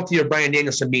the novelty of Bryan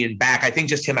Danielson being back, I think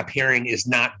just him appearing is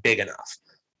not big enough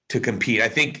to compete. I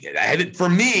think for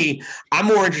me, I'm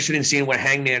more interested in seeing what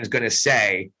Hangman is going to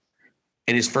say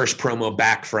in his first promo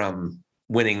back from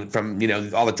winning from,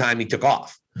 all the time he took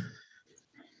off.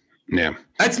 Yeah.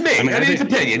 That's me. I mean it's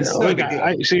opinions.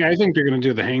 I think they're going to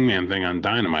do the Hangman thing on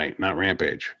Dynamite, not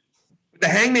Rampage. But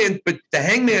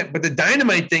the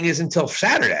Dynamite thing is until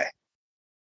Saturday.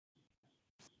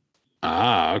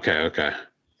 Okay.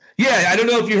 Yeah, I don't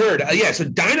know if you heard. So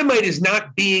Dynamite is not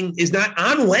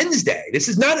on Wednesday. This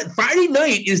is not Friday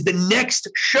night is the next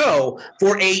show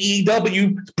for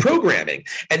AEW programming.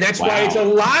 And that's why it's a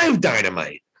live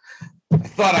Dynamite. I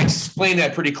thought I explained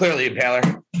that pretty clearly,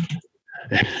 Impaler.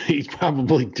 He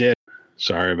probably did.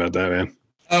 Sorry about that, man.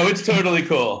 Oh, it's totally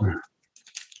cool.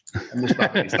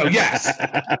 So yes.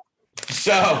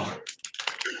 So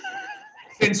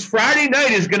since Friday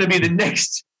night is going to be the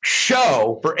next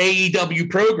show for AEW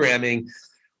programming,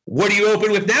 what are you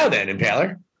open with now then,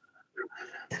 Impaler?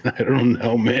 I don't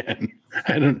know, man.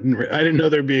 I didn't know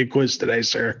there'd be a quiz today,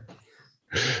 sir.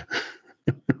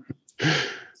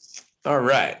 All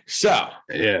right. So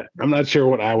yeah, I'm not sure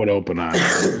what I would open on.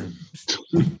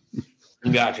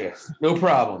 Gotcha. No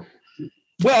problem.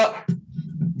 Well,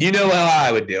 you know how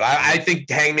I would do. I think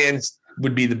Hangman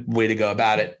would be the way to go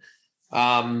about it.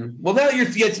 Well, now you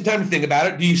get some time to think about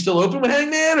it. Do you still open with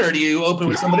Hangman or do you open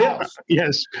with somebody else?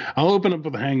 Yes, I'll open up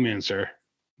with Hangman, sir.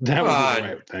 That would be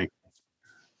the right thing.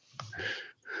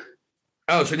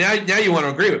 Oh, so now you want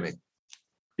to agree with me?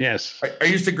 Yes. Are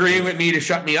you just agreeing with me to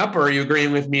shut me up or are you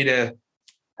agreeing with me to?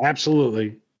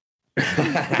 Absolutely.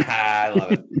 I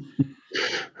love it.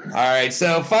 All right.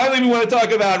 So finally, we want to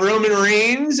talk about Roman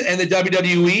Reigns and the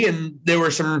WWE. And there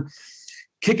were some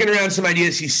kicking around some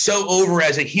ideas. He's so over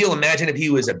as a heel. Imagine if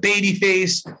he was a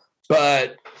babyface.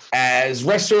 But as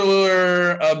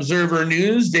Wrestler Observer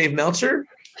News, Dave Meltzer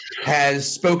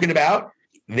has spoken about,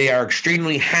 they are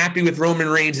extremely happy with Roman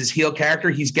Reigns' heel character.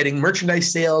 He's getting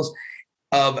merchandise sales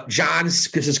of John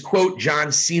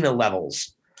Cena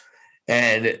levels.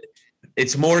 And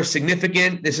it's more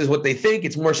significant. This is what they think.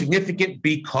 It's more significant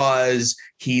because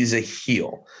he's a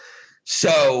heel.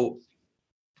 So,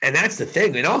 and that's the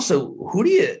thing. And also,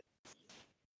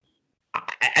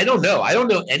 I don't know. I don't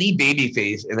know any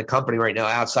babyface in the company right now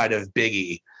outside of Big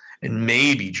E and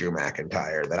maybe Drew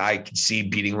McIntyre that I could see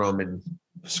beating Roman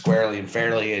squarely and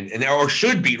fairly or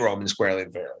should beat Roman squarely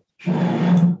and fairly.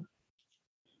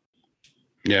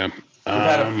 Yeah. We've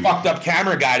had a fucked up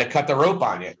camera guy to cut the rope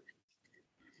on you.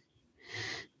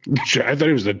 I thought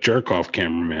he was the jerk-off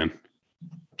cameraman.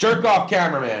 Jerk-off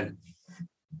cameraman.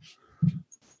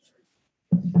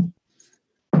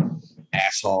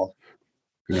 Asshole.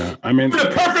 Yeah, I mean... It's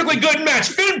a perfectly good match.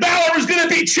 Finn Balor is going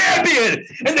to be champion,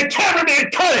 and the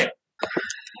cameraman cut it.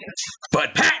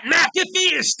 But Pat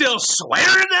McAfee is still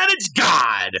swearing that it's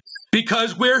God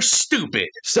because we're stupid.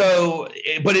 So,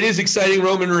 but it is exciting.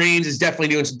 Roman Reigns is definitely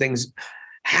doing some things.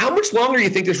 How much longer do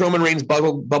you think this Roman Reigns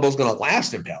bubble is going to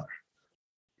last, Impaler?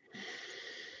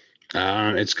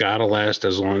 It's got to last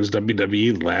as long as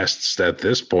WWE lasts at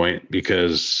this point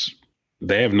because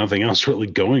they have nothing else really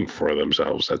going for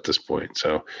themselves at this point.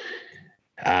 So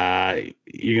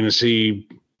you're going to see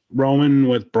Roman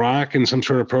with Brock in some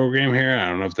sort of program here. I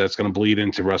don't know if that's going to bleed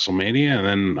into WrestleMania. And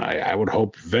then I would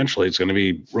hope eventually it's going to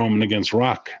be Roman against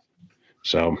Rock.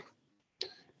 So,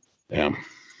 yeah.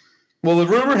 Well, the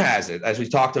rumor has it, as we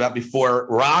talked about before,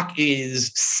 Rock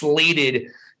is slated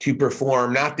to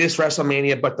perform not this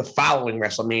WrestleMania, but the following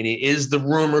WrestleMania is the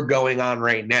rumor going on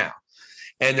right now.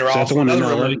 And there are also another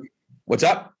rumor. What's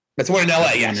up? That's the one in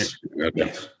LA, yes. Okay.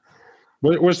 Yes.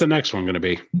 Where's the next one going to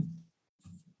be?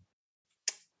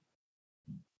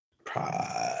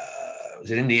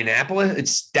 Was it Indianapolis?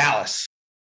 It's Dallas.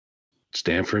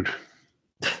 Stanford.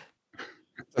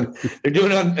 They're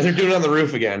doing it on the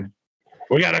roof again.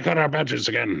 We got to cut our budgets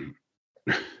again.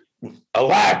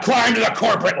 Climb to the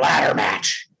corporate ladder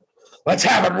match. Let's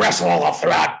have them wrestle all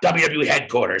throughout WWE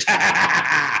headquarters.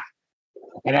 That's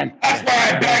why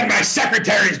I banged my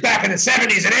secretaries back in the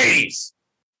 70s and 80s.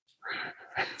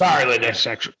 Sorry, Linda.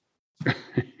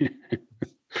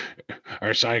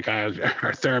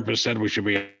 Our therapist said we should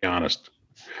be honest.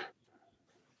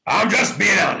 I'm just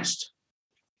being honest.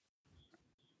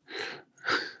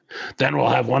 Then we'll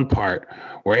have one part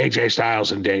where AJ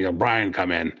Styles and Daniel Bryan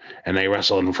come in and they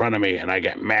wrestle in front of me and I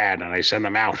get mad and I send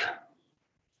them out.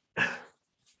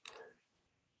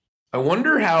 I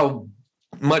wonder how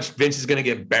much Vince is going to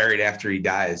get buried after he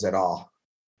dies at all.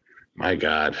 My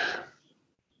God.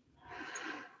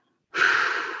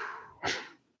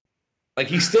 Like,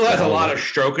 he still has a lot of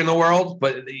stroke in the world,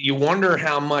 but you wonder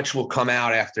how much will come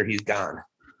out after he's gone.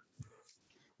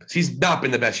 He's not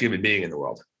been the best human being in the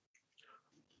world.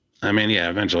 I mean, yeah,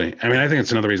 eventually. I mean, I think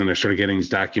it's another reason they're sort of getting these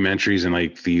documentaries and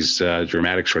like these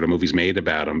dramatic sort of movies made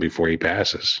about him before he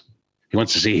passes. He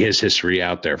wants to see his history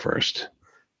out there first.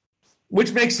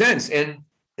 Which makes sense. And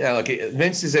look,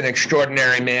 Vince is an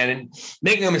extraordinary man, and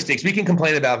make no mistakes, we can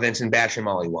complain about Vince and bash him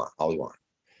all we want.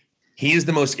 He is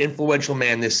the most influential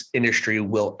man this industry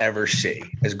will ever see.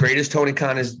 As great as Tony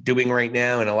Khan is doing right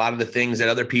now, and a lot of the things that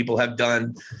other people have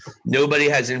done, nobody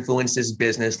has influenced this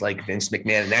business like Vince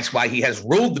McMahon. And that's why he has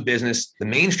ruled the business, the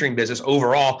mainstream business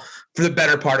overall, for the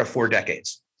better part of 4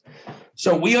 decades.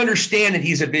 So we understand that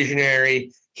he's a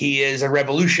visionary. He is a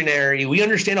revolutionary. We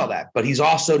understand all that, but he's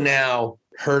also now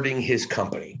hurting his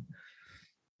company.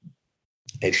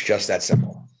 It's just that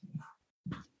simple.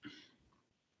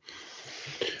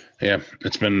 Yeah,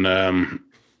 it's been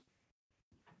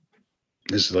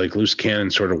this like loose cannon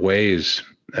sort of ways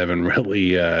haven't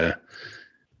really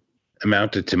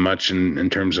amounted to much in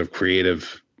terms of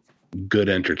creative, good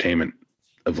entertainment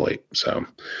of late. So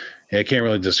yeah, I can't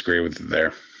really disagree with it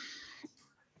there.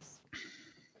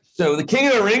 So the King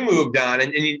of the Ring moved on,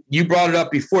 and you brought it up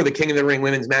before. The King of the Ring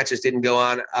women's matches didn't go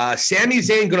on. Sami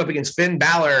Zayn going up against Finn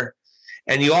Balor,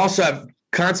 and you also have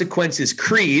Consequences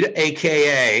Creed,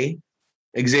 a.k.a.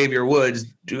 Xavier Woods.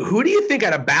 Who do you think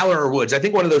out of Balor or Woods? I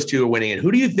think one of those two are winning it.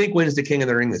 Who do you think wins the King of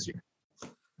the Ring this year?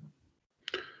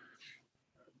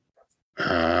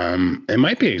 It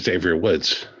might be Xavier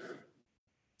Woods.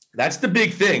 That's the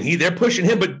big thing. They're pushing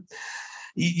him, but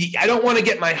I don't want to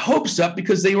get my hopes up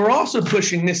because they were also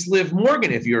pushing Miss Liv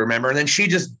Morgan, if you remember, and then she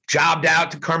just jobbed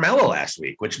out to Carmella last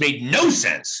week, which made no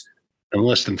sense. In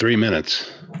less than 3 minutes.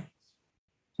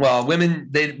 Well, women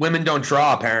don't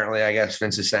draw, apparently, I guess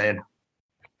Vince is saying.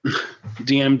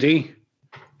 DMD.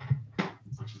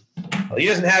 Well, he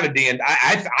doesn't have a DMD.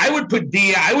 I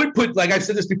would put, like I've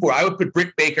said this before, I would put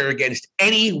Britt Baker against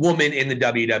any woman in the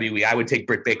WWE. I would take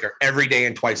Britt Baker every day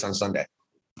and twice on Sunday.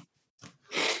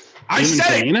 I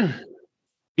said Tamina?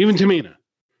 Even Tamina?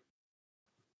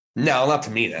 No, not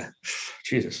Tamina.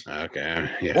 Jesus. Okay.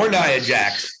 Yeah. Or Nia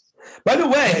Jax. By the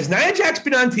way, has Nia Jax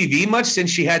been on TV much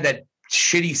since she had that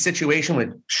shitty situation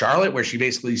with Charlotte where she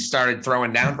basically started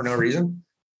throwing down for no reason?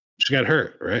 She got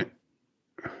hurt, right?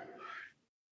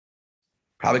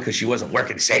 Probably because she wasn't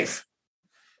working safe.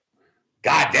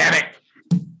 God damn it.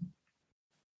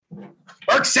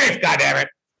 Work safe, God damn it.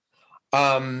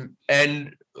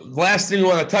 And last thing we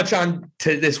want to touch on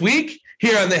this week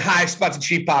here on the High Spots and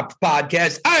Cheap Pop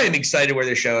podcast. I am excited where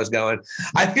this show is going.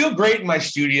 I feel great in my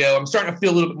studio. I'm starting to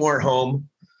feel a little bit more at home.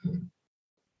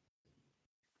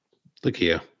 Look at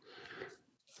you.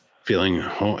 Feeling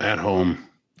at home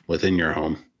within your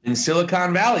home. In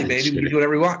Silicon Valley, baby. We can do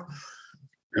whatever we want.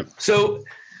 Yep. So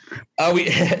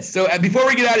before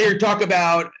we get out of here, talk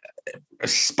about a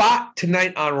spot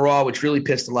tonight on Raw, which really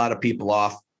pissed a lot of people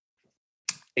off.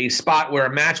 A spot where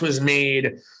a match was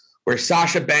made where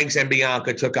Sasha Banks and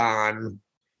Bianca took on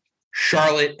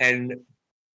Charlotte and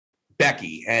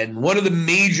Becky. And one of the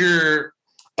major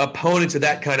opponents of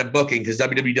that kind of booking, because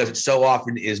WWE does it so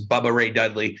often, is Bubba Ray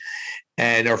Dudley,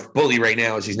 or Bully right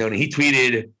now, as he's known. And he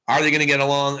tweeted, "Are they going to get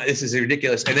along? This is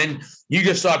ridiculous." And then you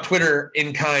just saw Twitter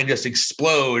in kind just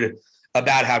explode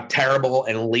about how terrible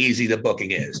and lazy the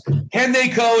booking is. Can they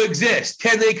coexist?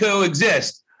 Can they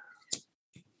coexist?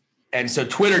 And so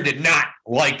Twitter did not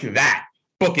like that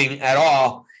booking at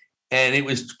all. And it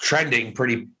was trending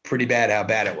pretty bad how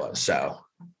bad it was. So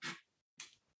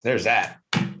there's that.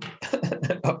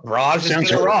 Raw's just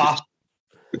being Raw.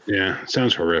 Yeah,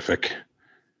 sounds horrific.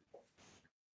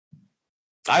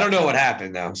 I don't know what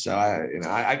happened though. So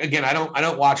I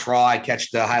don't watch Raw. I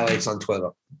catch the highlights on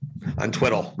Twitter. On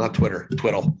Twiddle, not Twitter.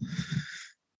 Twiddle.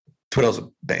 Twiddle's a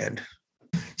band.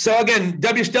 So again,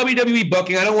 WWE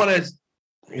booking. I don't want to.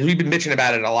 We've been bitching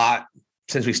about it a lot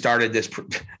since we started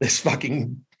this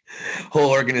fucking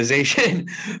whole organization,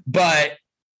 but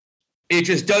it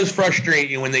just does frustrate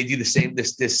you when they do the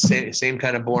same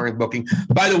kind of boring booking.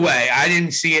 By the way, I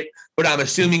didn't see it, but I'm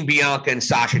assuming Bianca and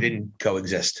Sasha didn't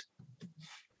coexist.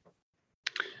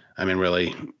 I mean,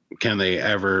 really, can they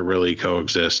ever really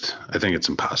coexist? I think it's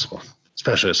impossible,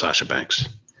 especially with Sasha Banks.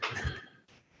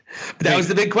 But that was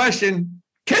the big question.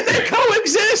 Can they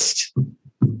coexist?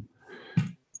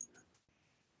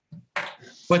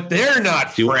 But they're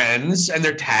not friends, and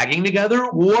they're tagging together?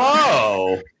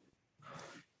 Whoa.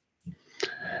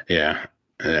 Yeah.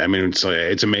 I mean,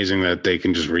 it's amazing that they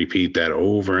can just repeat that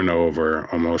over and over,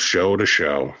 almost show to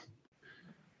show.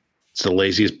 It's the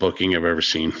laziest booking I've ever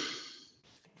seen.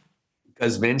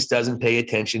 Because Vince doesn't pay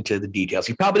attention to the details.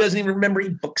 He probably doesn't even remember he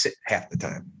books it half the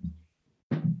time.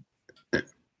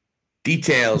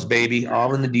 Details, baby,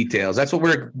 all in the details. That's what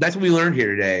we learned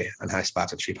here today on High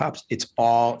Spots and Cheap Hops. It's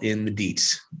all in the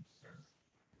deets.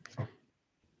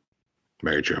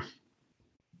 Very true.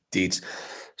 Deets.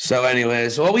 So,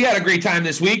 anyways, well, we had a great time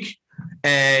this week,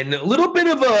 and a little bit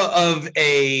of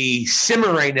a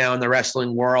simmer right now in the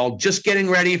wrestling world. Just getting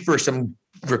ready for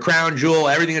Crown Jewel,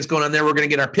 everything that's going on there. We're going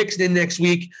to get our picks in next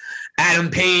week.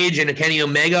 Adam Page and Kenny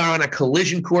Omega are on a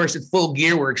collision course at Full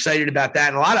Gear. We're excited about that.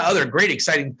 And a lot of other great,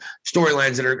 exciting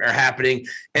storylines that are happening.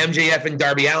 MJF and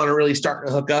Darby Allin are really starting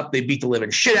to hook up. They beat the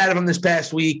living shit out of them this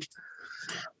past week.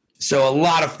 So a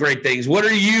lot of great things. What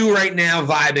are you right now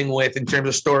vibing with in terms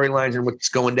of storylines and what's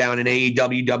going down in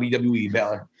AEW, WWE,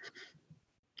 Baylor?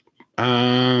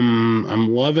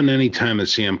 I'm loving any time that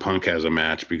CM Punk has a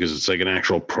match because it's like an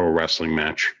actual pro wrestling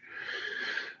match.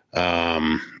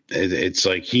 It's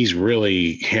like he's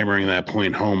really hammering that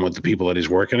point home with the people that he's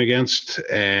working against.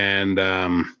 And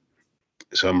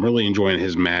so I'm really enjoying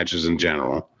his matches in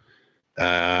general.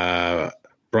 Bryan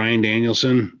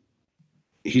Danielson,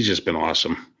 he's just been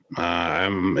awesome.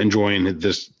 I'm enjoying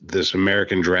this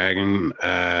American Dragon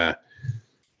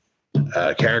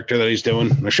character that he's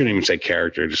doing. I shouldn't even say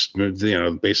character, just,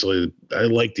 basically I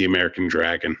like the American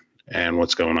Dragon and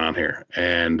what's going on here.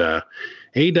 And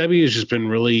AEW has just been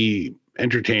really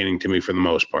entertaining to me for the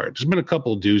most part. There's been a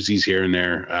couple of doozies here and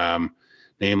there.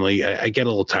 Namely, I get a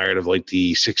little tired of like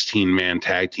the 16-man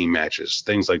tag team matches,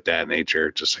 things like that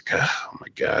nature. Just like, oh my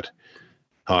God,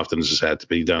 how often does this have to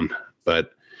be done?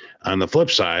 But on the flip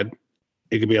side,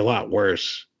 it could be a lot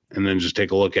worse. And then just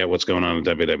take a look at what's going on in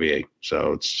WWE.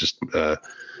 So it's just a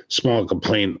small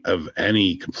complaint of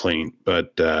any complaint,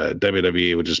 but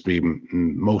WWE would just be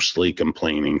mostly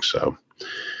complaining. So,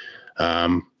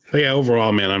 but yeah,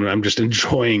 overall, man, I'm just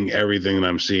enjoying everything that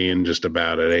I'm seeing just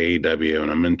about at AEW, and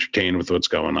I'm entertained with what's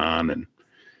going on, and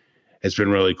it's been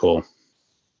really cool.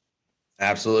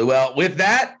 Absolutely. Well, with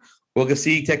that, we'll go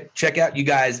check out you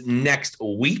guys next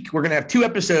week. We're going to have 2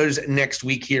 episodes next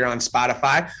week here on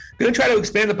Spotify. We're going to try to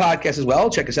expand the podcast as well.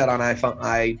 Check us out on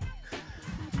iPad.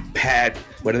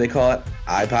 What do they call it?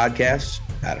 iPodcasts?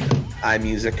 I don't know.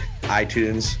 iMusic,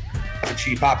 iTunes,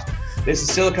 Cheap Hops. This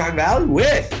is Silicon Valley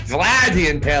with Vlad the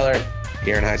Impaler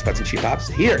here in High Spots and Cheap Hops.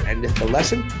 Here, end the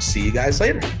lesson. See you guys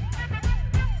later.